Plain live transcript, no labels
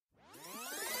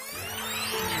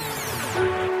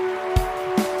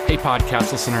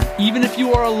podcast listener. Even if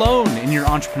you are alone in your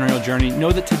entrepreneurial journey,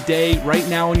 know that today, right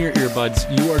now in your earbuds,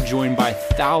 you are joined by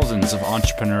thousands of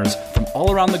entrepreneurs from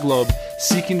all around the globe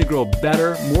seeking to grow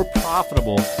better, more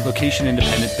profitable,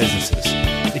 location-independent businesses.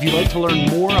 If you'd like to learn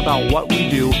more about what we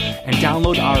do and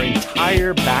download our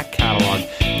entire back catalog,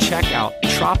 check out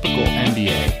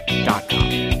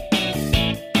tropicalmba.com.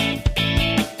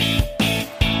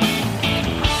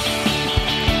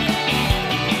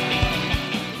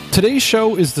 Today's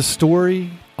show is the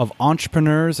story of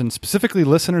entrepreneurs and specifically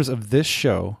listeners of this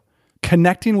show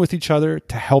connecting with each other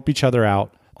to help each other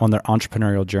out on their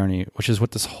entrepreneurial journey, which is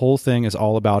what this whole thing is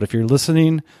all about. If you're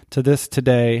listening to this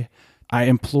today, I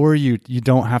implore you, you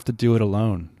don't have to do it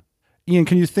alone. Ian,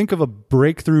 can you think of a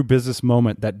breakthrough business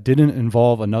moment that didn't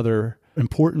involve another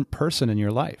important person in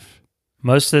your life?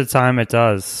 Most of the time it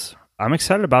does. I'm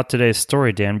excited about today's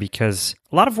story, Dan, because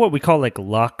a lot of what we call like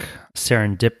luck,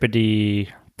 serendipity,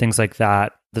 things like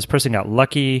that. This person got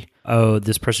lucky. Oh,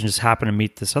 this person just happened to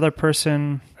meet this other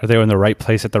person. Are they in the right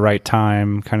place at the right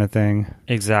time kind of thing?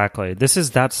 Exactly. This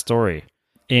is that story.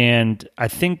 And I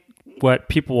think what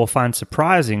people will find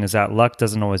surprising is that luck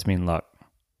doesn't always mean luck.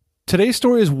 Today's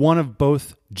story is one of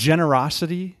both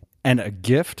generosity and a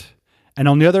gift. And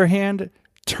on the other hand,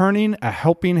 turning a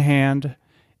helping hand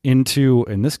into,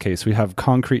 in this case, we have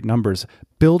concrete numbers,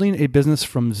 building a business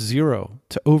from zero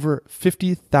to over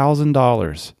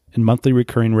 $50,000 in monthly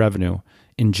recurring revenue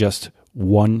in just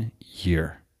 1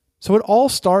 year. So it all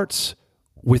starts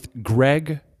with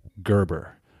Greg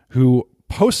Gerber, who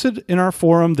posted in our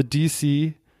forum, the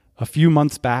DC, a few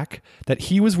months back, that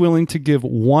he was willing to give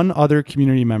one other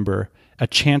community member a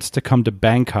chance to come to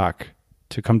Bangkok,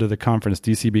 to come to the conference,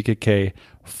 DCBKK,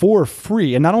 for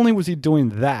free. And not only was he doing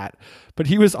that, but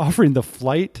he was offering the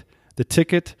flight, the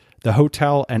ticket, the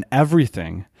hotel, and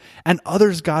everything. And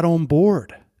others got on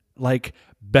board. Like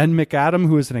Ben McAdam,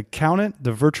 who is an accountant,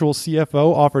 the virtual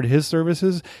CFO, offered his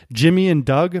services. Jimmy and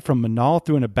Doug from Manal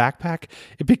threw in a backpack.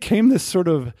 It became this sort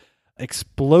of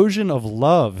explosion of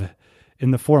love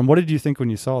in the forum. What did you think when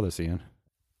you saw this, Ian?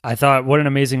 I thought, what an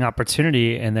amazing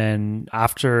opportunity. And then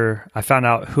after I found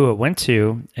out who it went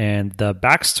to and the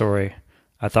backstory,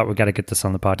 I thought we got to get this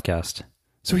on the podcast.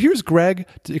 So here's Greg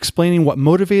explaining what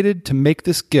motivated to make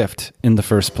this gift in the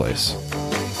first place.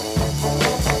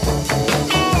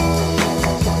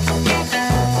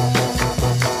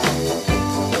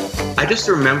 I just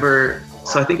remember,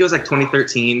 so I think it was like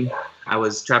 2013, I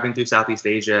was traveling through Southeast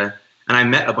Asia and I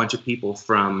met a bunch of people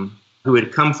who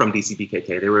had come from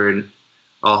DCBKK. They were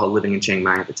all living in Chiang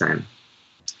Mai at the time.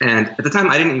 And at the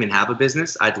time, I didn't even have a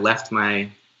business. I'd left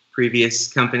my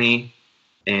previous company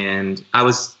and I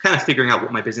was kind of figuring out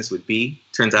what my business would be.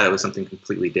 Turns out it was something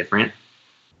completely different.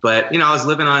 But, I was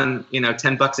living on,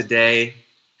 $10 a day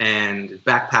and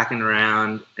backpacking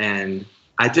around. And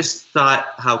I just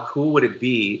thought, how cool would it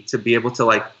be to be able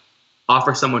to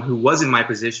offer someone who was in my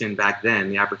position back then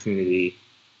the opportunity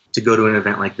to go to an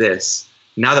event like this.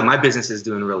 Now that my business is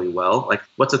doing really well,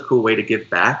 what's a cool way to give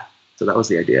back? So that was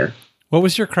the idea. What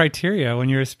was your criteria when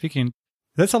you were speaking?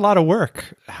 That's a lot of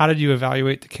work. How did you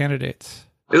evaluate the candidates?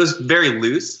 It was very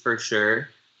loose, for sure.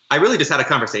 I really just had a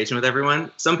conversation with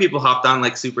everyone. Some people hopped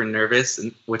on super nervous,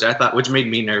 which made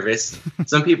me nervous.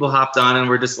 Some people hopped on and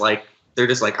were just they're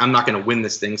just I'm not going to win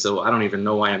this thing, so I don't even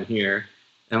know why I'm here.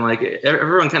 And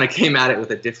everyone kind of came at it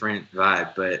with a different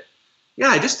vibe. But yeah,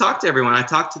 I just talked to everyone. I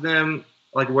talked to them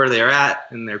where they're at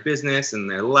in their business and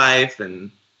their life, and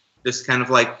just kind of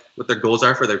what their goals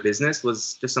are for their business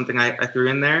was just something I threw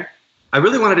in there. I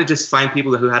really wanted to just find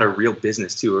people who had a real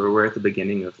business too, or were at the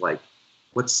beginning of what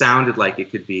sounded like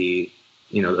it could be,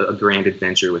 a grand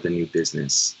adventure with a new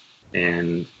business.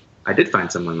 And I did find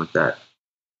someone like that.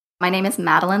 My name is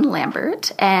Madeline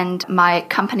Lambert, and my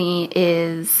company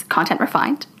is Content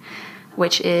Refined,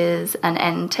 which is an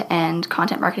end-to-end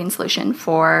content marketing solution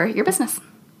for your business.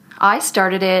 I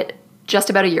started it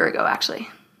just about a year ago, actually.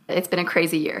 It's been a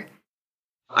crazy year.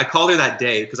 I called her that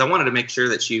day because I wanted to make sure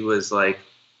that she was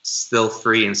still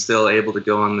free and still able to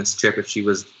go on this trip if she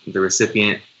was the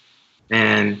recipient.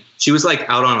 And she was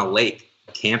out on a lake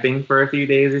camping for a few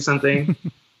days or something.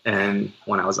 And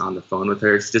when I was on the phone with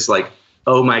her, it's just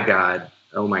oh my God.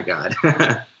 A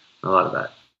lot of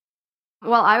that.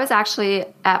 Well, I was actually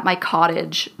at my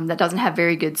cottage that doesn't have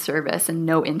very good service and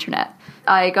no internet.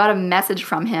 I got a message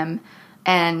from him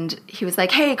and he was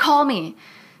like, hey, call me.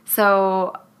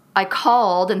 So I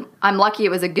called, and I'm lucky it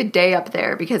was a good day up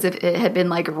there, because if it had been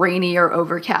rainy or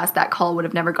overcast, that call would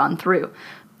have never gone through.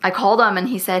 I called him and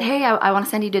he said, hey, I want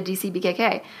to send you to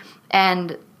DCBKK.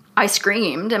 And I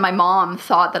screamed, and my mom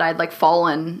thought that I'd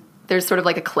fallen there's sort of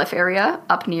like a cliff area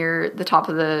up near the top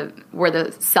of where the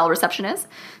cell reception is.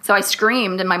 So I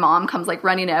screamed and my mom comes like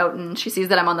running out and she sees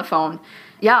that I'm on the phone.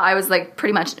 Yeah, I was like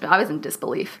I was in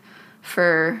disbelief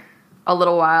for a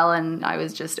little while, and I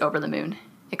was just over the moon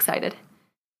excited.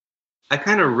 I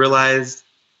kind of realized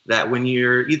that when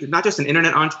you're either not just an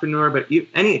internet entrepreneur, but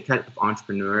any type of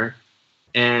entrepreneur,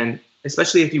 and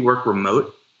especially if you work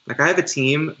remote, like I have a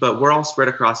team, but we're all spread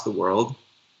across the world.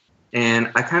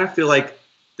 And I kind of feel like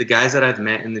the guys that I've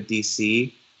met in the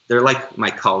DC, they're like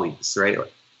my colleagues, right?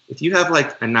 If you have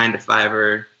like a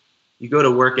 9-to-5er, you go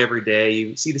to work every day,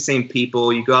 you see the same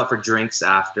people, you go out for drinks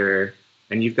after,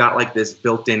 and you've got like this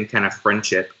built-in kind of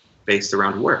friendship based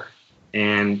around work.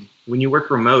 And when you work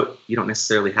remote, you don't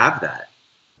necessarily have that.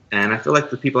 And I feel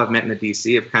like the people I've met in the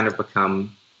DC have kind of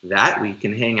become that. We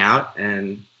can hang out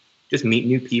and just meet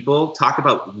new people, talk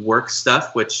about work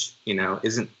stuff, which,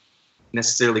 isn't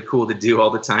necessarily cool to do all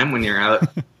the time when you're out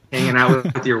hanging out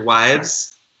with your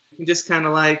wives. You can just kind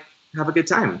of like have a good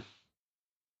time.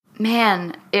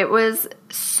 Man, it was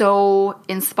so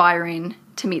inspiring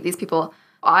to meet these people.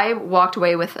 I walked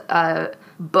away with a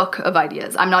book of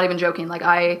ideas. I'm not even joking. Like,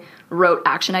 I wrote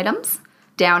action items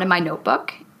down in my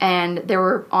notebook, and there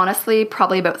were honestly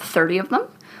probably about 30 of them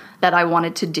that I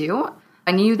wanted to do.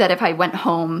 I knew that if I went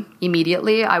home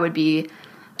immediately, I would be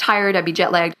tired, I'd be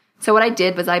jet lagged. So what I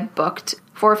did was I booked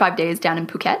 4 or 5 days down in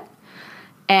Phuket,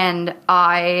 and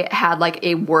I had like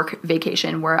a work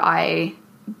vacation where I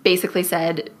basically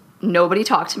said, nobody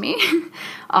talk to me.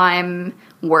 I'm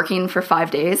working for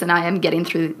 5 days and I am getting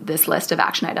through this list of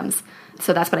action items.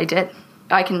 So that's what I did.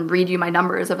 I can read you my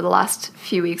numbers over the last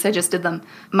few weeks. I just did them.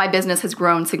 My business has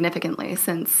grown significantly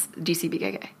since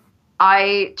DCBKK.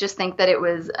 I just think that it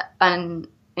was an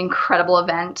incredible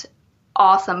event.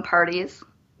 Awesome parties.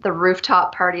 The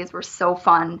rooftop parties were so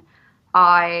fun.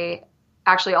 I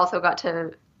actually also got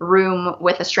to room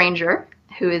with a stranger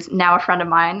who is now a friend of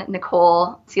mine,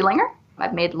 Nicole Seelinger.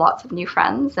 I've made lots of new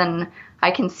friends, and I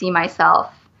can see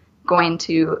myself going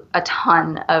to a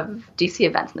ton of DC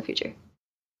events in the future.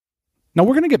 Now,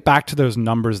 we're going to get back to those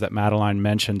numbers that Madeline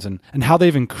mentions and how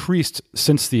they've increased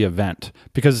since the event,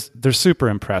 because they're super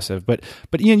impressive. But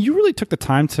Ian, you really took the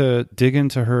time to dig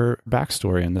into her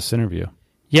backstory in this interview.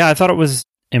 Yeah, I thought it was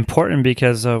important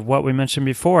because of what we mentioned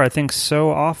before. I think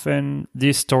so often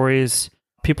these stories,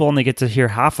 people only get to hear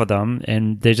half of them,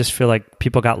 and they just feel like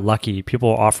people got lucky. People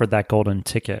offered that golden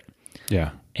ticket. Yeah.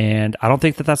 And I don't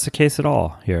think that that's the case at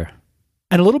all here.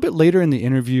 And a little bit later in the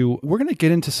interview, we're going to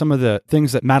get into some of the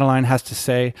things that Madeline has to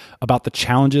say about the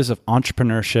challenges of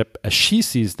entrepreneurship as she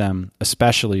sees them,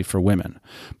 especially for women.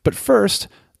 But first,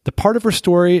 the part of her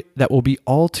story that will be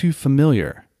all too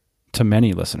familiar to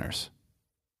many listeners.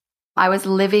 I was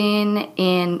living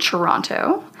in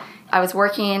Toronto. I was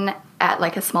working at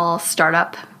like a small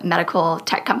startup medical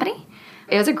tech company.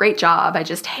 It was a great job. I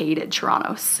just hated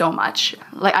Toronto so much.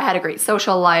 Like, I had a great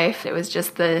social life. It was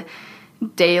just the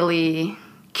daily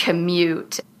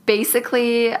commute.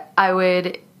 Basically, I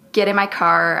would get in my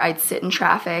car, I'd sit in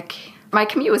traffic. My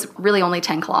commute was really only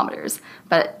 10 kilometers,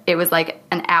 but it was like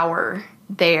an hour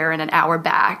there and an hour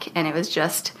back, and it was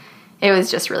just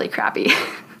really crappy.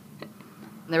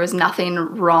 There was nothing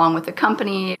wrong with the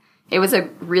company. It was a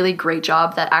really great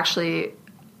job that actually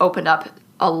opened up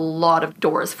a lot of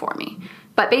doors for me.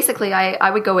 But basically,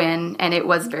 I would go in, and it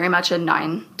was very much a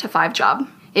 9-to-5 job.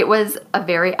 It was a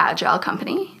very agile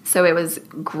company, so it was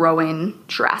growing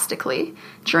drastically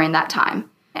during that time.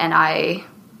 And I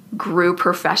grew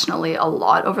professionally a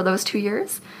lot over those 2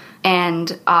 years.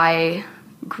 And I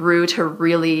grew to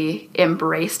really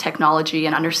embrace technology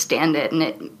and understand it. And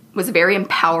it was very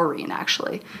empowering,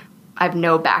 actually. I have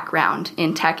no background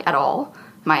in tech at all.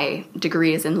 My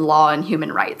degree is in law and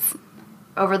human rights.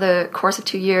 Over the course of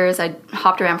 2 years, I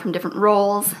hopped around from different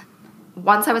roles.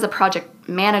 Once I was a project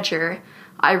manager,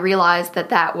 I realized that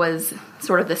that was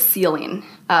sort of the ceiling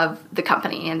of the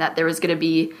company and that there was going to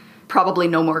be probably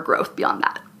no more growth beyond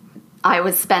that. I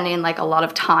was spending like a lot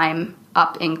of time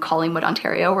up in Collingwood,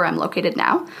 Ontario, where I'm located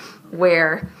now,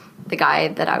 where the guy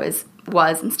that I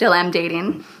was and still am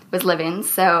dating was living.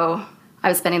 So I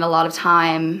was spending a lot of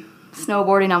time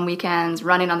snowboarding on weekends,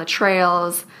 running on the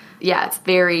trails. Yeah, it's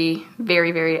very,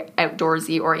 very, very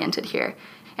outdoorsy oriented here.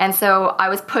 And so I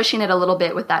was pushing it a little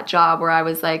bit with that job where I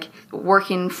was like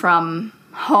working from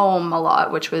home a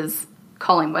lot, which was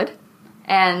Collingwood,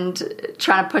 and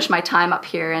trying to push my time up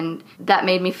here. And that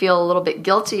made me feel a little bit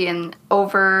guilty. And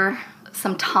over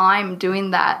some time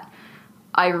doing that,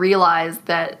 I realized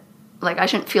that like I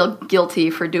shouldn't feel guilty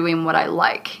for doing what I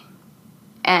like.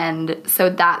 And so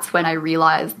that's when I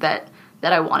realized that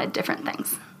I wanted different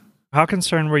things. How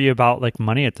concerned were you about like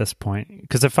money at this point?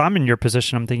 Because if I'm in your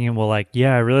position, I'm thinking, well, like,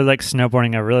 yeah, I really like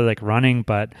snowboarding. I really like running.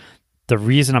 But the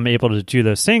reason I'm able to do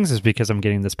those things is because I'm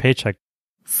getting this paycheck.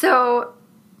 So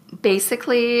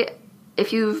basically,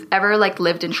 if you've ever like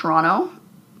lived in Toronto,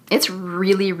 it's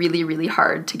really, really, really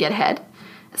hard to get ahead.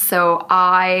 So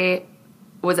I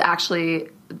was actually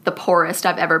the poorest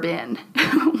I've ever been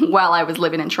while I was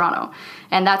living in Toronto.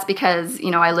 And that's because,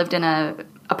 you know, I lived in a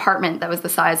apartment that was the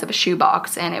size of a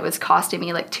shoebox, and it was costing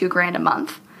me like $2,000 a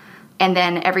month. And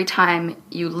then every time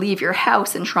you leave your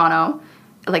house in Toronto,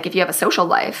 like if you have a social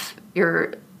life,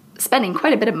 you're spending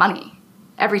quite a bit of money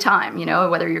every time, you know,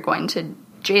 whether you're going to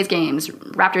Jays games,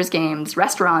 Raptors games,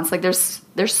 restaurants, like there's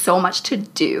so much to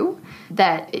do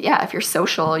that, yeah, if you're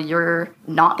social, you're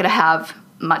not going to have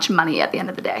much money at the end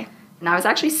of the day. And I was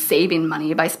actually saving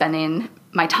money by spending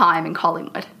my time in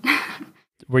Collingwood.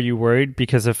 Were you worried?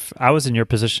 Because if I was in your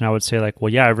position, I would say like,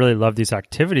 well, yeah, I really love these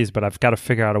activities, but I've got to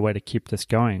figure out a way to keep this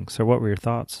going. So what were your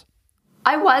thoughts?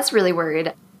 I was really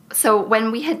worried. So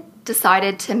when we had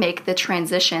decided to make the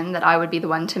transition that I would be the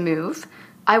one to move,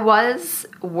 I was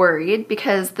worried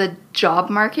because the job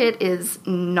market is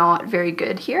not very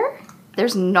good here.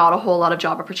 There's not a whole lot of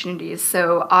job opportunities.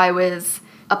 So I was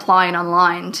applying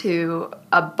online to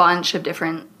a bunch of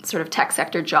different sort of tech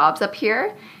sector jobs up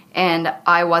here, and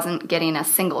I wasn't getting a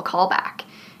single call back.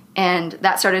 And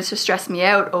that started to stress me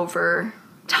out over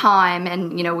time.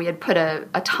 And, you know, we had put a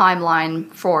timeline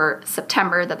for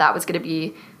September that was going to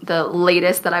be the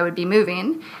latest that I would be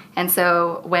moving. And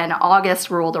so when August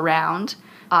rolled around,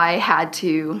 I had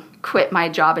to quit my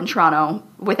job in Toronto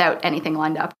without anything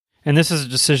lined up. And this is a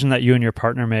decision that you and your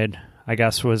partner made, I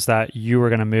guess, was that you were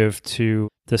going to move to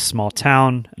this small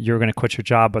town. You were going to quit your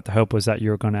job, but the hope was that you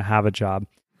were going to have a job.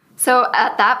 So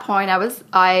at that point,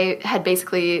 I had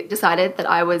basically decided that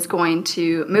I was going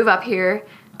to move up here,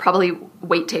 probably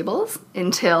wait tables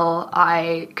until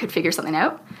I could figure something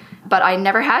out. But I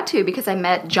never had to because I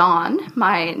met John,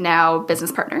 my now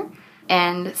business partner.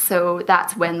 And so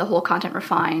that's when the whole Content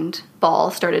Refined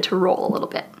ball started to roll a little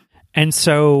bit. And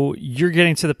so you're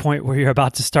getting to the point where you're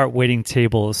about to start waiting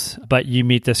tables, but you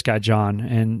meet this guy, John,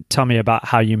 and tell me about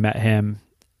how you met him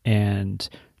and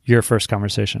your first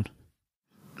conversation.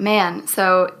 Man,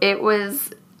 so it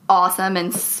was awesome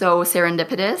and so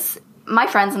serendipitous. My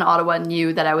friends in Ottawa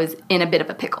knew that I was in a bit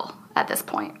of a pickle at this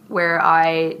point, where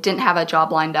I didn't have a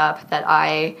job lined up, that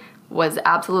I was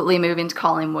absolutely moving to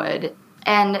Collingwood.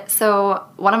 And so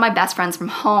one of my best friends from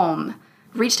home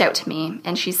reached out to me,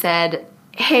 and she said,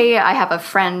 hey, I have a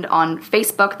friend on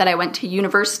Facebook that I went to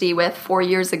university with 4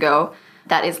 years ago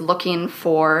that is looking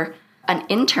for an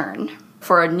intern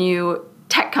for a new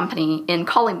tech company in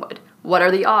Collingwood. What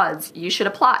are the odds? You should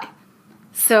apply.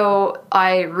 So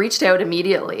I reached out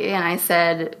immediately, and I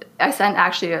sent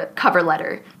actually a cover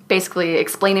letter basically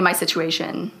explaining my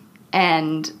situation,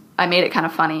 and I made it kind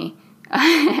of funny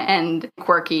and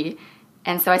quirky.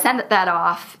 And so I sent that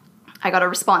off. I got a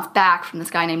response back from this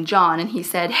guy named John, and he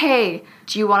said, hey,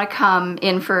 do you want to come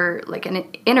in for like an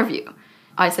interview?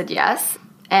 I said yes.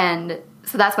 And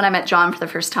so that's when I met John for the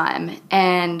first time.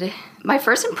 And my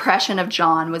first impression of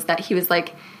John was that he was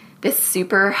like this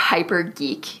super hyper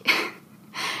geek.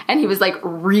 And he was like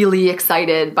really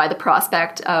excited by the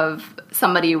prospect of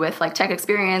somebody with like tech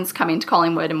experience coming to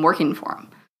Collingwood and working for him.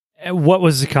 And what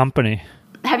was the company?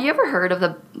 Have you ever heard of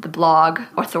the blog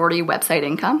authority Website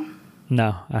Income?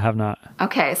 No, I have not.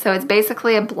 Okay, so it's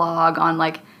basically a blog on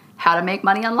like how to make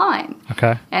money online.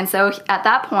 Okay. And so at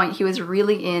that point, he was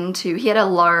really he had a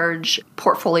large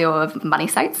portfolio of money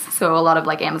sites, so a lot of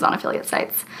like Amazon affiliate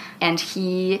sites. And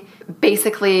he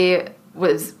basically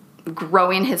was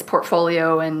growing his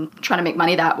portfolio and trying to make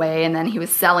money that way. And then he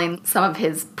was selling some of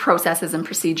his processes and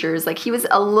procedures. Like he was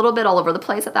a little bit all over the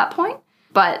place at that point.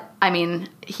 But I mean,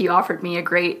 he offered me a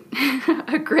great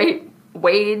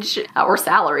wage or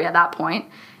salary at that point.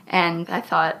 And I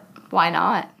thought, why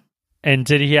not? And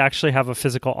did he actually have a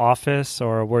physical office,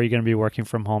 or were you going to be working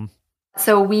from home?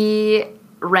 So we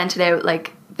rented out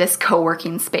like this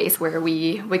co-working space where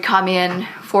we come in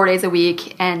 4 days a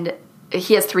week, and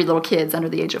he has 3 little kids under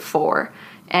the age of 4.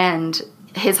 And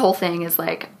his whole thing is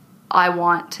like, I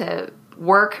want to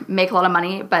work, make a lot of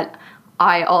money, but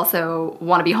I also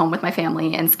want to be home with my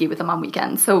family and ski with them on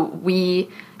weekends. So we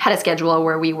had a schedule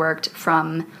where we worked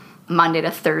from Monday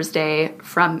to Thursday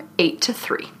from 8 to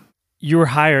 3. You were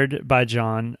hired by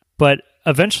John, but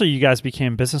eventually you guys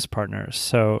became business partners.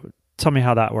 So tell me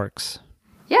how that works.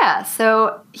 Yeah,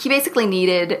 so he basically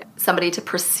needed somebody to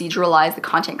proceduralize the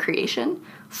content creation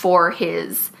for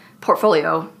his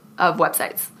portfolio of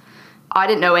websites. I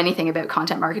didn't know anything about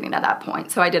content marketing at that point,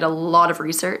 so I did a lot of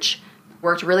research.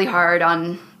 worked really hard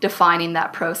on defining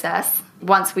that process.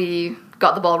 Once we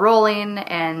got the ball rolling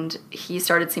and he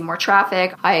started seeing more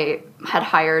traffic, I had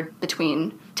hired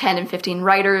between 10 and 15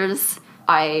 writers.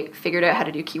 I figured out how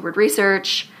to do keyword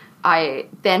research. I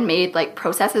then made like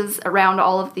processes around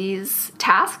all of these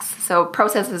tasks. So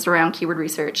processes around keyword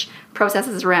research,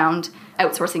 processes around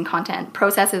outsourcing content,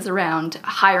 processes around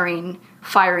hiring,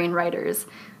 firing writers.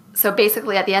 So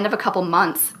basically at the end of a couple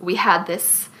months, we had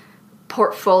this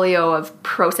portfolio of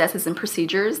processes and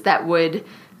procedures that would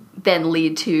then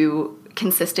lead to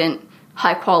consistent,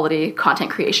 high-quality content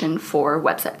creation for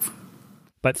websites.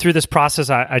 But through this process,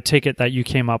 I take it that you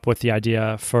came up with the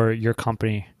idea for your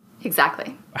company.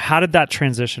 Exactly. How did that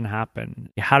transition happen?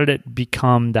 How did it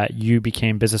become that you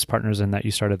became business partners and that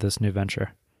you started this new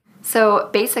venture? So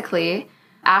basically,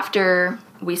 after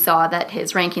we saw that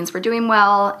his rankings were doing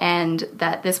well and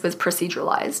that this was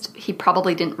proceduralized, he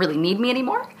probably didn't really need me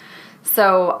anymore.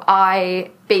 So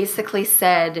I basically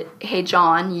said, hey,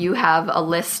 John, you have a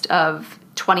list of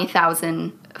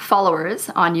 20,000 followers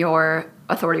on your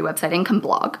authority website income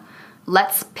blog.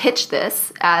 Let's pitch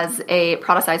this as a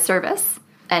productized service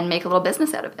and make a little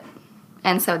business out of it.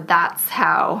 And so that's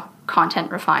how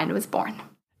Content Refined was born.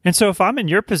 And so if I'm in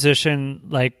your position,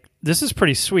 like, this is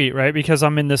pretty sweet, right? Because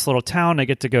I'm in this little town, I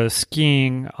get to go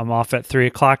skiing, I'm off at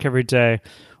 3:00 every day.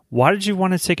 Why did you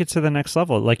want to take it to the next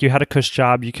level? Like, you had a cush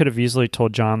job. You could have easily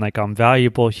told John, like, I'm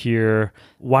valuable here.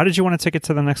 Why did you want to take it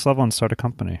to the next level and start a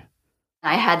company?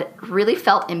 I had really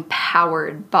felt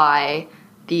empowered by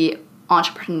the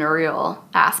entrepreneurial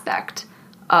aspect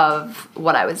of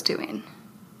what I was doing.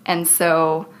 And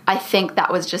so I think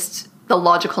that was just the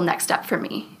logical next step for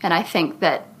me. And I think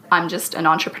that I'm just an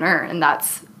entrepreneur, and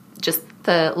that's just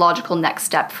the logical next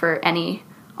step for any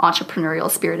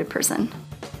entrepreneurial spirited person.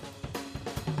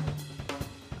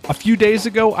 A few days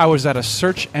ago, I was at a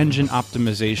search engine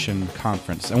optimization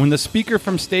conference, and when the speaker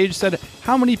from stage said,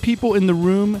 how many people in the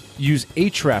room use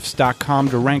Ahrefs.com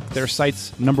to rank their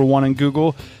sites #1 in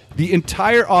Google, the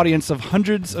entire audience of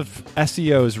hundreds of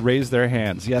SEOs raised their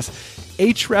hands. Yes,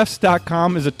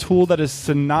 Ahrefs.com is a tool that is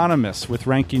synonymous with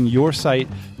ranking your site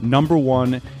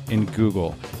 #1 in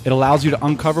Google. It allows you to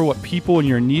uncover what people in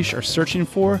your niche are searching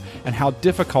for and how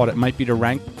difficult it might be to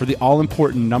rank for the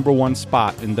all-important #1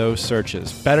 spot in those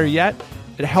searches. Better yet,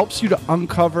 it helps you to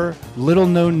uncover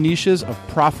little-known niches of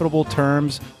profitable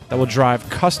terms that will drive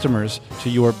customers to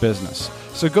your business.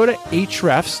 So go to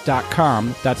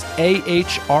Ahrefs.com, that's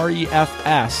Ahrefs.com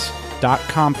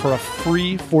for a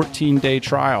free 14-day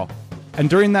trial. And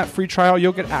during that free trial,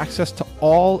 you'll get access to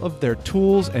all of their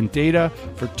tools and data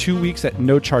for 2 weeks at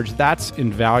no charge. That's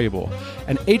invaluable.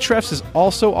 And Ahrefs is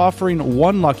also offering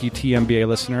one lucky TMBA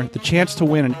listener the chance to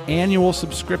win an annual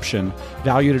subscription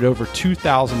valued at over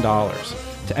 $2,000.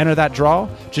 To enter that draw,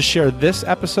 just share this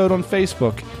episode on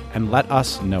Facebook and let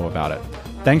us know about it.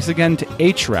 Thanks again to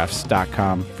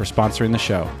Ahrefs.com for sponsoring the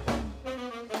show.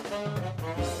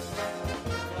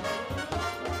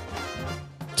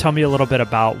 Tell me a little bit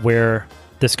about where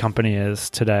this company is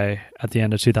today at the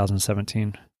end of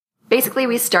 2017. Basically,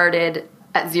 we started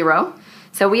at zero.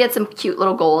 So we had some cute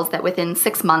little goals that within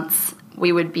 6 months,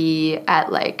 we would be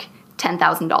at like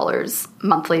 $10,000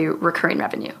 monthly recurring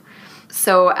revenue.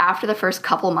 So after the first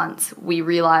couple months, we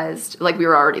realized like we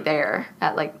were already there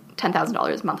at like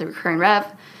 $10,000 monthly recurring rev.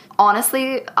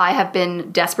 Honestly, I have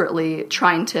been desperately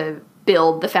trying to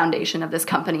build the foundation of this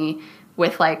company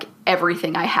with like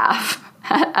everything I have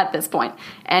at this point.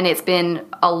 And it's been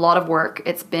a lot of work.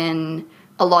 It's been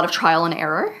a lot of trial and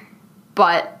error,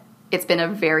 but it's been a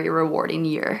very rewarding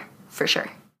year for sure.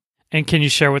 And can you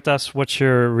share with us what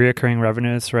your reoccurring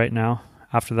revenue is right now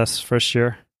after this first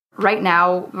year? Right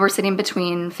now, we're sitting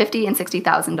between $50,000 and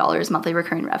 $60,000 monthly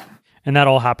recurring rev. And that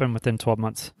all happened within 12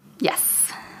 months?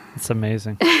 Yes. It's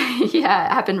amazing. Yeah,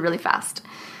 it happened really fast.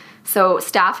 So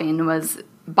staffing was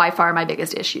by far my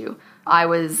biggest issue. I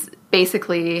was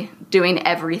basically doing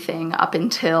everything up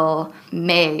until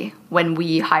May when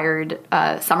we hired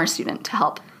a summer student to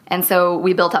help. And so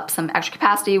we built up some extra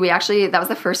capacity. That was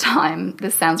the first time,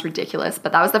 this sounds ridiculous,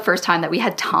 but that was the first time that we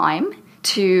had time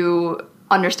to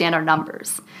understand our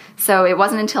numbers. So it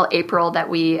wasn't until April that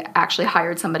we actually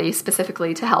hired somebody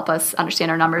specifically to help us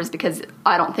understand our numbers, because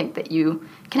I don't think that you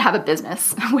can have a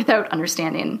business without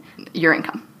understanding your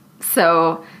income.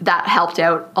 So that helped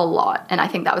out a lot. And I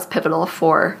think that was pivotal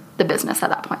for the business at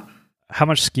that point. How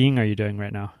much skiing are you doing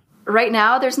right now? Right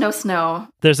now, there's no snow.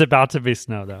 There's about to be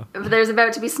snow, though. There's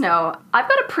about to be snow. I've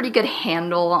got a pretty good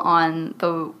handle on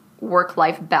the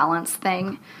work-life balance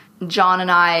thing. John and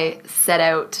I set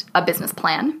out a business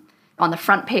plan. On the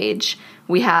front page,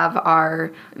 we have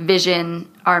our vision,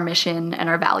 our mission, and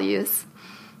our values.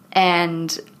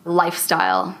 and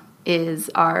lifestyle is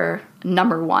our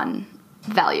number one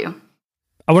value.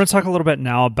 I want to talk a little bit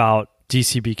now about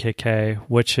DCBKK,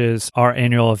 which is our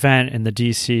annual event in the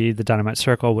DC, the Dynamite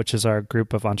Circle, which is our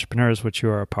group of entrepreneurs, which you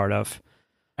are a part of.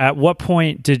 At what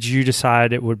point did you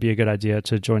decide it would be a good idea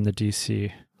to join the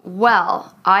DC?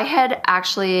 Well, I had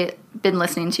actually been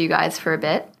listening to you guys for a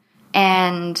bit,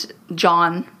 and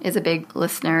John is a big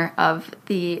listener of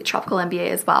the Tropical MBA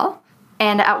as well.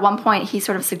 And at one point he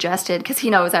sort of suggested, because he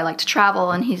knows I like to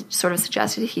travel, and he sort of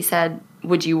suggested, he said,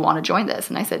 would you want to join this?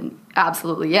 And I said,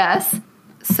 absolutely yes.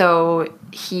 So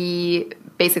he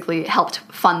basically helped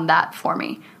fund that for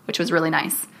me, which was really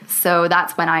nice. So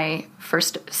that's when I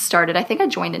first started. I think I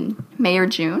joined in May or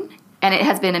June, and it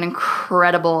has been an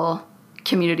incredible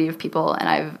community of people,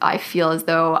 and I feel as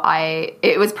though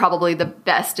it was probably the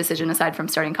best decision, aside from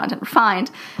starting Content Refined,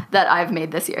 that I've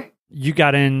made this year. You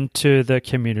got into the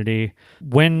community.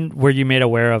 When were you made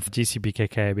aware of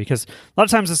DCBKK? Because a lot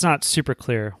of times it's not super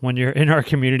clear when you're in our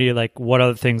community, like what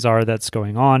other things are that's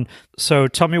going on. So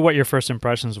tell me what your first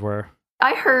impressions were.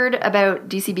 I heard about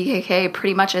DCBKK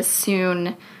pretty much as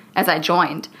soon as I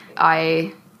joined.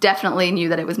 I definitely knew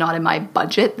that it was not in my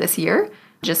budget this year,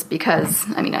 just because,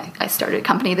 I started a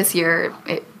company this year.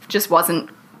 It just wasn't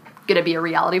going to be a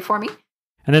reality for me.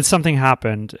 And then something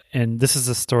happened, and this is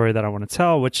the story that I want to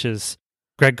tell, which is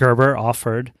Greg Gerber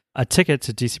offered a ticket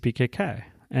to DCBKK.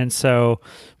 And so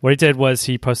what he did was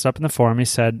he posted up in the forum, he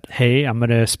said, hey, I'm going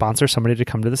to sponsor somebody to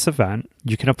come to this event.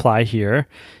 You can apply here,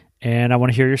 and I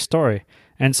want to hear your story.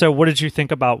 And so what did you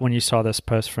think about when you saw this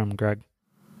post from Greg?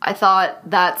 I thought,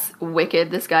 that's wicked.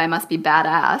 This guy must be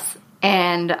badass.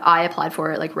 And I applied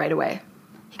for it right away.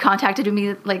 He contacted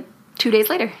me 2 days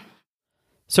later.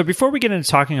 So before we get into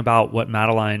talking about what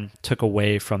Madeline took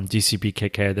away from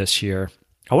DCBKK this year,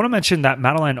 I want to mention that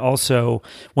Madeline also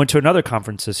went to another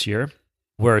conference this year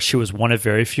where she was one of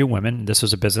very few women. This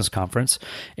was a business conference,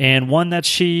 and one that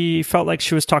she felt like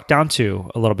she was talked down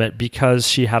to a little bit because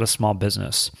she had a small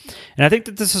business. And I think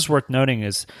that this is worth noting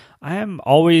is I am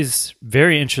always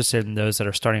very interested in those that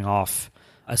are starting off,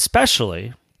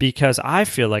 especially because I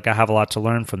feel like I have a lot to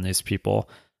learn from these people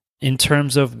in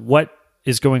terms of what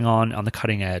is going on the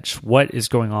cutting edge, what is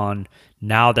going on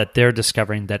now that they're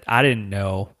discovering that I didn't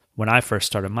know when I first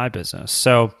started my business.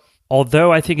 So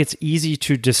although I think it's easy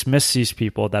to dismiss these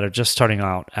people that are just starting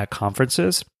out at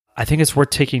conferences, I think it's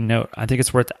worth taking note. I think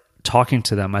it's worth talking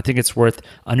to them. I think it's worth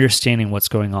understanding what's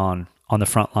going on the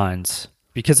front lines,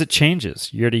 because it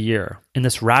changes year to year in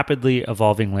this rapidly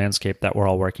evolving landscape that we're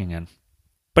all working in.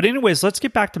 But anyways, let's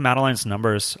get back to Madeline's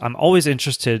numbers. I'm always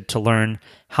interested to learn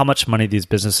how much money these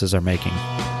businesses are making.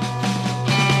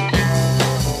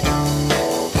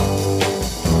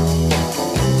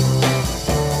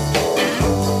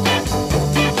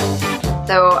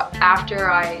 So after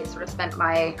I sort of spent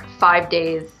my 5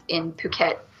 days in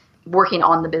Phuket working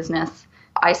on the business,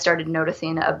 I started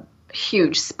noticing a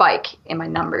huge spike in my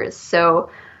numbers.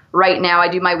 So right now I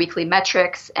do my weekly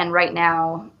metrics, and right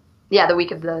now, the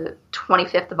week of the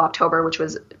 25th of October, which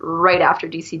was right after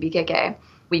DCBKK,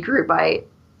 we grew by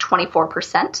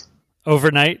 24%.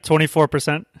 Overnight,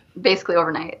 24%? Basically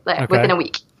overnight, within a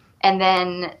week. And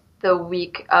then the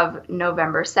week of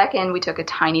November 2nd, we took a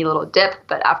tiny little dip,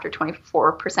 but after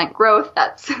 24% growth,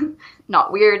 that's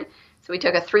not weird. So we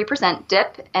took a 3%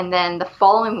 dip, and then the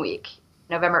following week,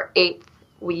 November 8th,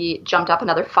 we jumped up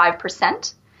another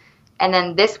 5%. And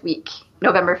then this week,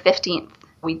 November 15th,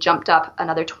 we jumped up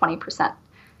another 20%.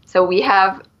 So we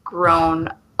have grown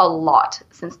a lot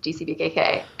since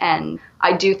DCBKK. And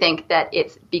I do think that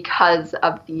it's because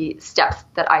of the steps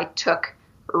that I took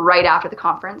right after the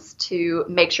conference to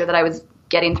make sure that I was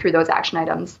getting through those action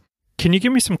items. Can you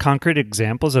give me some concrete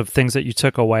examples of things that you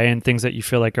took away and things that you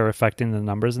feel like are affecting the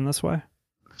numbers in this way?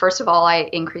 First of all, I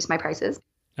increased my prices.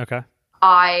 Okay.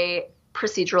 I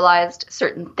proceduralized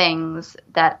certain things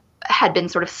that had been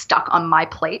sort of stuck on my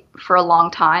plate for a long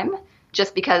time,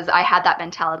 just because I had that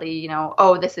mentality,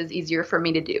 this is easier for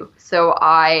me to do. So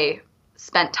I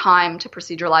spent time to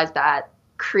proceduralize that,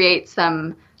 create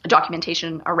some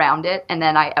documentation around it, and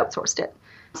then I outsourced it.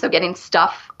 So getting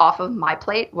stuff off of my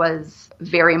plate was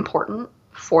very important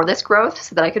for this growth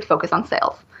so that I could focus on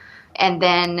sales. And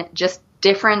then just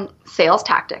different sales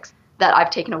tactics that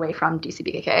I've taken away from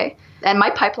DCBKK. And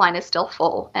my pipeline is still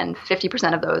full, and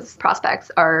 50% of those prospects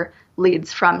are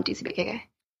leads from DCBKK.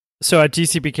 So at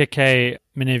DCBKK,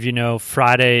 many of you know,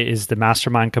 Friday is the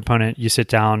mastermind component. You sit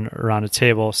down around a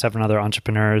table, 7 other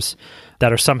entrepreneurs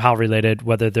that are somehow related,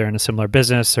 whether they're in a similar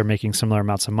business, they're making similar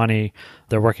amounts of money,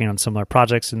 they're working on similar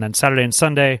projects. And then Saturday and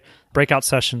Sunday, breakout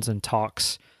sessions and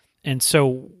talks. And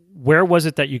so where was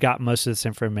it that you got most of this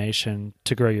information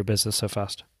to grow your business so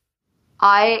fast?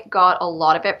 I got a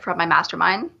lot of it from my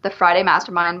mastermind. The Friday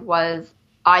mastermind was,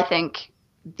 I think,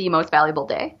 the most valuable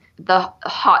day. The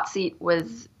hot seat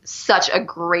was such a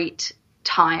great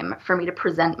time for me to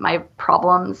present my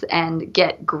problems and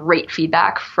get great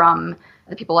feedback from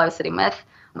the people I was sitting with.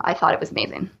 I thought it was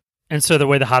amazing. And so the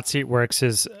way the hot seat works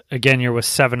is, again, you're with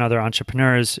 7 other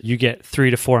entrepreneurs. You get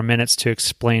 3 to 4 minutes to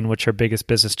explain what your biggest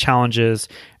business challenge is,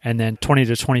 and then 20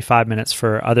 to 25 minutes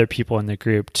for other people in the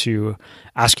group to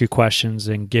ask you questions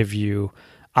and give you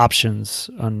options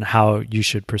on how you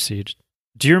should proceed.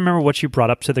 Do you remember what you brought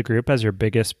up to the group as your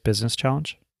biggest business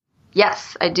challenge?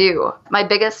 Yes, I do. My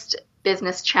biggest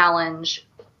business challenge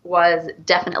was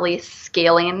definitely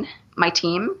scaling my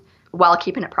team while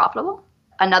keeping it profitable.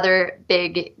 Another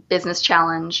big business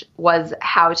challenge was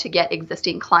how to get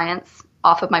existing clients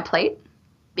off of my plate,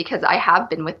 because I have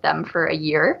been with them for a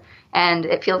year and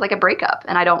it feels like a breakup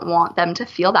and I don't want them to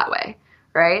feel that way,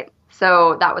 right?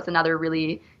 So that was another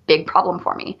really big problem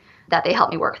for me that they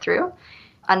helped me work through.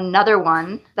 Another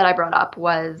one that I brought up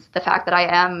was the fact that I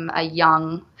am a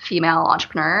young female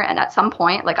entrepreneur, and at some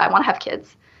point, I want to have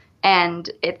kids, and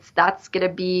that's going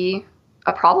to be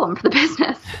a problem for the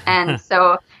business. And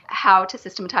so how to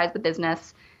systematize the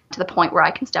business to the point where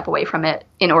I can step away from it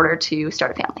in order to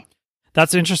start a family.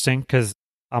 That's interesting because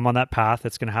I'm on that path.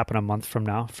 It's going to happen a month from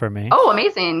now for me. Oh,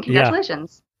 amazing.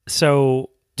 Congratulations. Yeah. So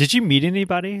did you meet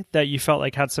anybody that you felt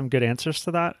like had some good answers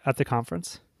to that at the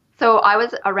conference? So I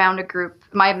was around a group.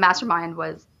 My mastermind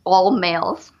was all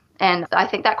males, and I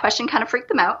think that question kind of freaked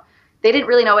them out. They didn't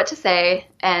really know what to say,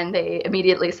 and they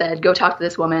immediately said, go talk to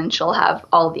this woman. She'll have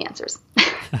all of the answers.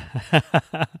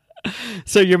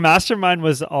 So your mastermind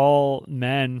was all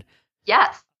men.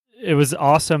 Yes. It was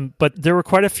awesome, but there were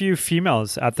quite a few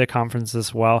females at the conference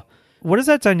as well. What is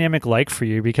that dynamic like for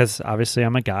you? Because obviously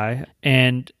I'm a guy,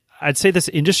 and I'd say this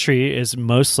industry is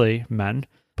mostly men,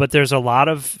 but there's a lot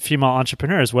of female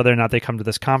entrepreneurs, whether or not they come to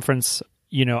this conference.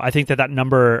 I think that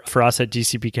number for us at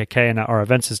DCBKK and at our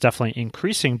events is definitely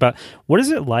increasing. But what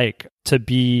is it like to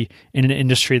be in an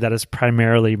industry that is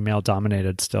primarily male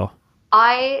dominated still?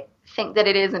 I think that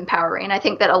it is empowering. I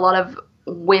think that a lot of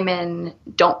women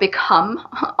don't become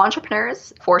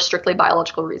entrepreneurs for strictly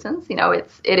biological reasons.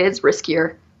 It is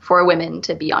riskier for women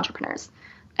to be entrepreneurs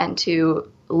and to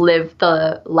live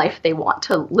the life they want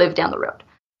to live down the road.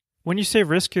 When you say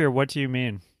riskier, what do you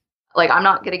mean? I'm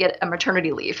not going to get a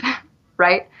maternity leave,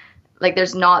 right?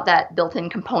 There's not that built-in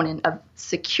component of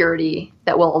security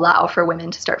that will allow for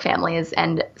women to start families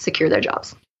and secure their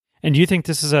jobs. And do you think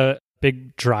this is a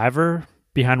big driver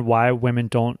behind why women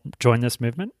don't join this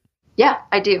movement? Yeah,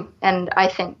 I do. And I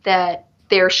think that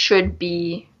there should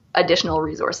be additional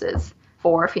resources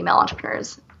for female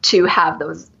entrepreneurs to have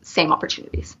those same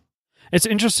opportunities. It's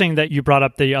interesting that you brought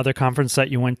up the other conference that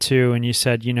you went to and you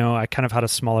said, I kind of had a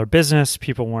smaller business.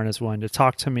 People weren't as willing to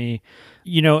talk to me,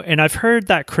 and I've heard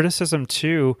that criticism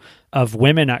too of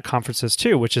women at conferences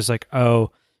too, which is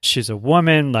oh, she's a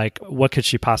woman. What could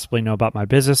she possibly know about my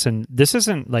business? And this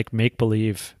isn't make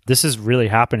believe. This is really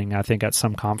happening, I think, at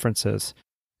some conferences.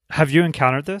 Have you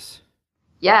encountered this?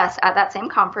 Yes. At that same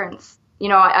conference,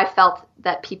 I felt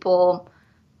that people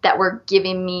that were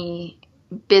giving me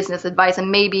business advice, and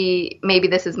maybe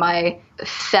this is my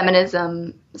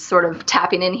feminism sort of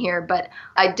tapping in here, but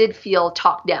I did feel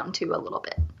talked down to a little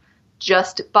bit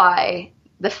just by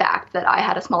the fact that I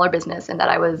had a smaller business and that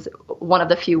I was one of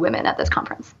the few women at this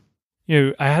conference.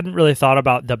 I hadn't really thought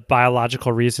about the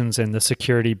biological reasons and the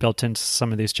security built into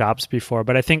some of these jobs before,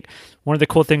 but I think one of the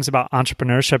cool things about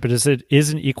entrepreneurship is it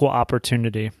is an equal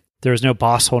opportunity. There is no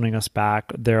boss holding us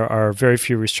back. There are very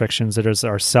few restrictions. It is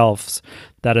ourselves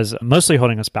that is mostly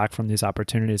holding us back from these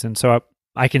opportunities. And so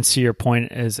I can see your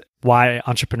point is why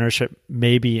entrepreneurship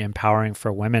may be empowering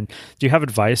for women. Do you have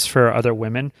advice for other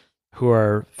women who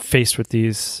are faced with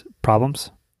these problems?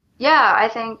 Yeah, I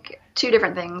think two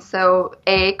different things. So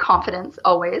confidence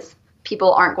always.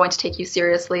 People aren't going to take you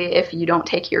seriously if you don't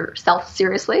take yourself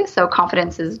seriously. So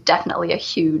confidence is definitely a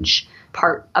huge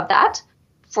part of that.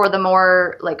 For the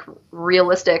more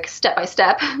realistic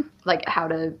step-by-step, how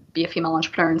to be a female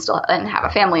entrepreneur and have a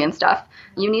family and stuff,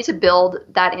 you need to build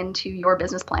that into your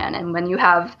business plan. And when you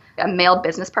have a male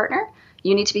business partner,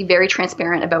 you need to be very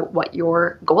transparent about what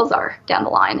your goals are down the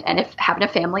line. And if having a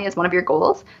family is one of your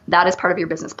goals, that is part of your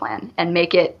business plan, and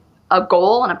make it a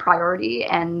goal and a priority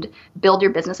and build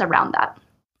your business around that.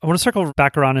 I want to circle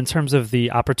back around in terms of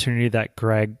the opportunity that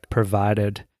Greg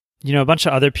provided. A bunch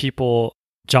of other people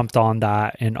jumped on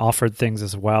that and offered things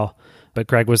as well. But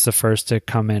Greg was the first to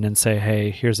come in and say,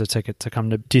 hey, here's a ticket to come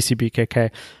to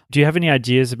DCBKK. Do you have any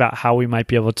ideas about how we might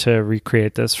be able to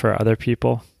recreate this for other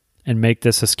people and make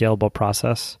this a scalable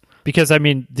process? Because, I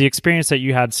mean, the experience that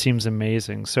you had seems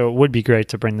amazing. So it would be great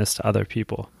to bring this to other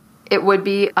people. It would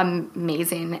be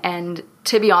amazing. And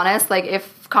to be honest, like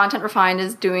if Content Refined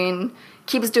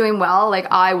keeps doing well, like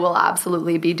I will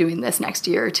absolutely be doing this next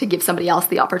year to give somebody else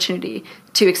the opportunity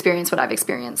to experience what I've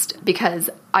experienced, because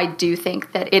I do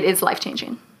think that it is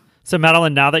life-changing. So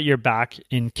Madeline, now that you're back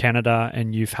in Canada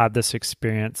and you've had this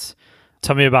experience,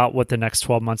 tell me about what the next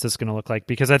 12 months is going to look like,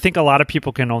 because I think a lot of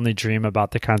people can only dream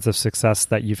about the kinds of success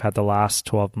that you've had the last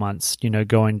 12 months,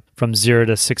 going from 0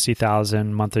 to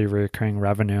 60,000 monthly recurring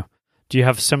revenue. Do you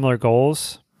have similar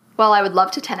goals? Well, I would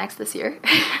love to 10x this year,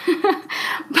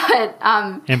 but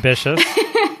ambitious.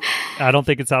 I don't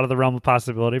think it's out of the realm of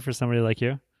possibility for somebody like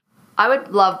you. I would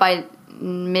love by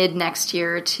mid next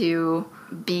year to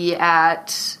be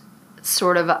at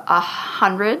sort of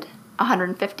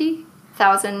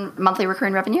 150,000 monthly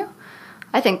recurring revenue.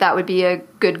 I think that would be a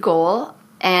good goal,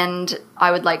 and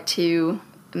I would like to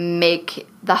make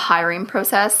the hiring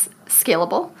process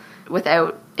scalable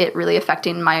without it really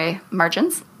affecting my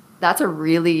margins. That's a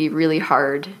really, really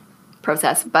hard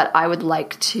process, but I would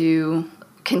like to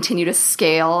continue to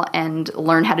scale and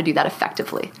learn how to do that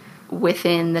effectively.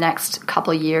 Within the next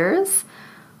couple of years,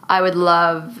 I would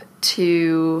love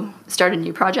to start a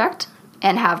new project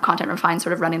and have Content Refined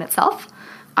sort of running itself.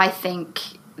 I think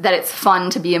that it's fun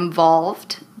to be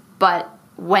involved, but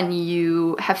when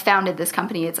you have founded this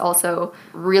company, it's also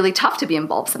really tough to be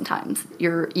involved sometimes.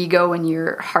 Your ego and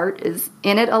your heart is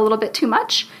in it a little bit too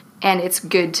much, and it's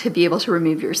good to be able to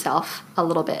remove yourself a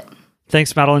little bit.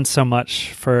 Thanks, Madeline, so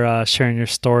much for sharing your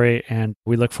story, and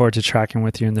we look forward to tracking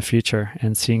with you in the future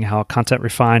and seeing how Content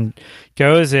Refined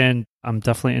goes, and I'm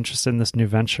definitely interested in this new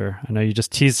venture. I know you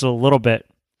just teased it a little bit,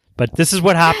 but this is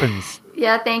what happens.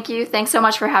 Yeah, thank you. Thanks so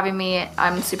much for having me.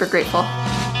 I'm super grateful.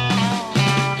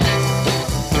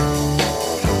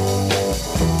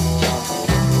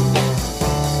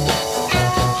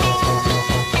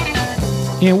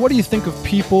 And what do you think of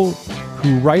people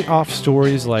who write off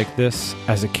stories like this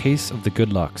as a case of the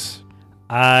good lucks?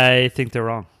 I think they're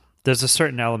wrong. There's a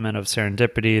certain element of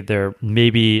serendipity. There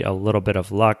may be a little bit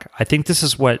of luck. I think this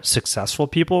is what successful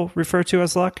people refer to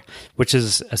as luck, which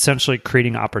is essentially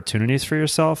creating opportunities for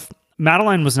yourself.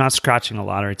 Madeline was not scratching a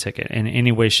lottery ticket in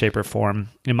any way, shape, or form.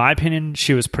 In my opinion,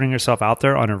 she was putting herself out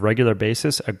there on a regular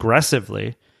basis,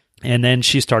 aggressively, and then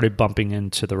she started bumping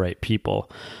into the right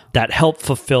people that helped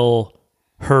fulfill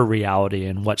her reality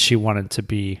and what she wanted to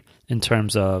be in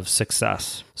terms of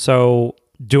success. So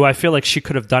do I feel like she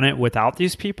could have done it without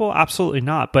these people? Absolutely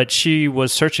not. But she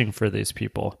was searching for these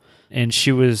people, and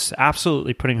she was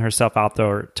absolutely putting herself out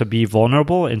there to be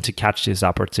vulnerable and to catch these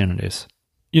opportunities.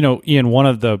 Ian, one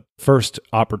of the first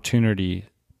opportunity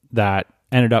that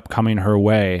ended up coming her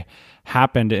way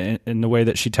happened in the way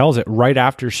that she tells it right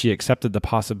after she accepted the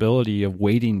possibility of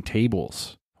waiting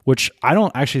tables, which I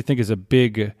don't actually think is a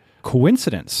big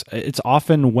coincidence. It's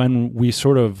often when we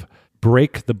sort of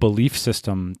break the belief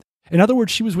system. In other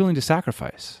words, she was willing to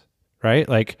sacrifice, right?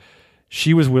 Like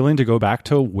she was willing to go back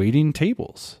to waiting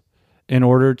tables in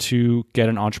order to get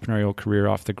an entrepreneurial career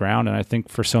off the ground. And I think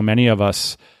for so many of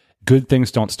us, good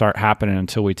things don't start happening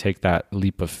until we take that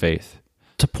leap of faith.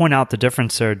 To point out the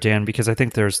difference there, Dan, because I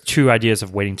think there's two ideas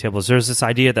of waiting tables. There's this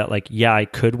idea that like, yeah, I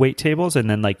could wait tables, and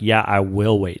then like, yeah, I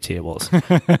will wait tables.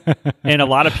 And a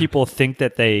lot of people think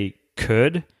that they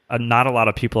could. Not a lot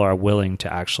of people are willing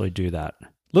to actually do that. A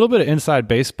little bit of inside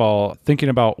baseball, thinking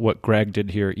about what Greg did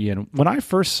here, Ian. When I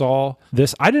first saw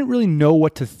this, I didn't really know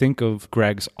what to think of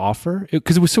Greg's offer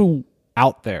because it was so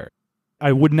out there.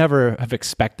 I would never have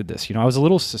expected this. I was a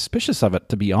little suspicious of it,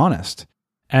 to be honest.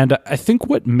 And I think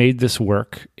what made this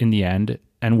work in the end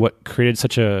and what created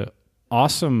such a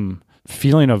awesome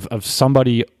feeling of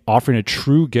somebody offering a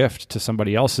true gift to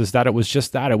somebody else is that it was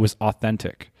just that. It was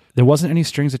authentic. There wasn't any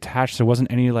strings attached. There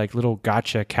wasn't any like little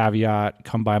gotcha caveat,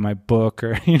 come buy my book,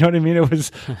 or you know what I mean? It was,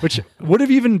 which would have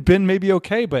even been maybe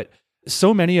okay. But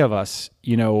so many of us,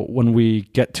 when we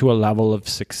get to a level of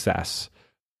success,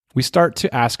 we start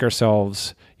to ask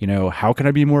ourselves, how can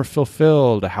I be more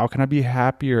fulfilled? How can I be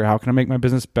happier? How can I make my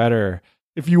business better?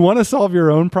 If you want to solve your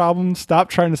own problems, stop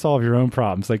trying to solve your own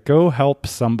problems. Like go help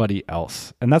somebody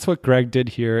else. And that's what Greg did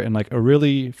here in like a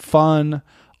really fun,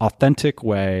 authentic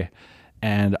way.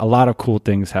 And a lot of cool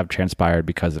things have transpired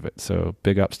because of it. So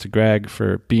big ups to Greg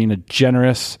for being a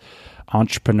generous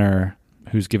entrepreneur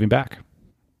who's giving back.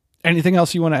 Anything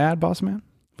else you want to add, boss man?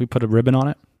 We put a ribbon on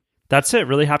it. That's it.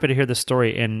 Really happy to hear the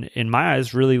story. And in my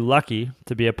eyes, really lucky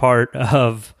to be a part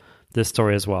of this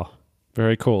story as well.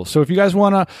 Very cool. So if you guys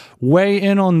want to weigh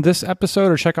in on this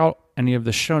episode or check out any of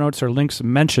the show notes or links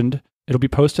mentioned, it'll be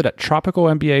posted at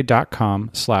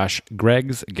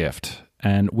tropicalmba.com/Greg's Gift.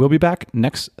 And we'll be back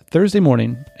next Thursday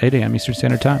morning, 8 a.m. Eastern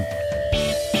Standard Time.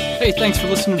 Hey, thanks for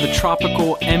listening to the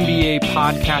Tropical MBA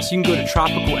podcast. You can go to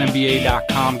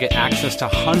tropicalmba.com, get access to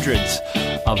hundreds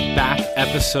of back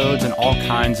episodes and all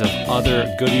kinds of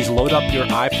other goodies. Load up your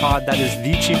iPod. That is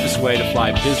the cheapest way to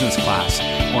fly business class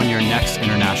on your next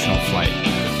international flight.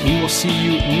 We will see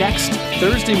you next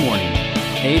Thursday morning,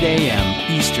 8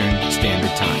 a.m. Eastern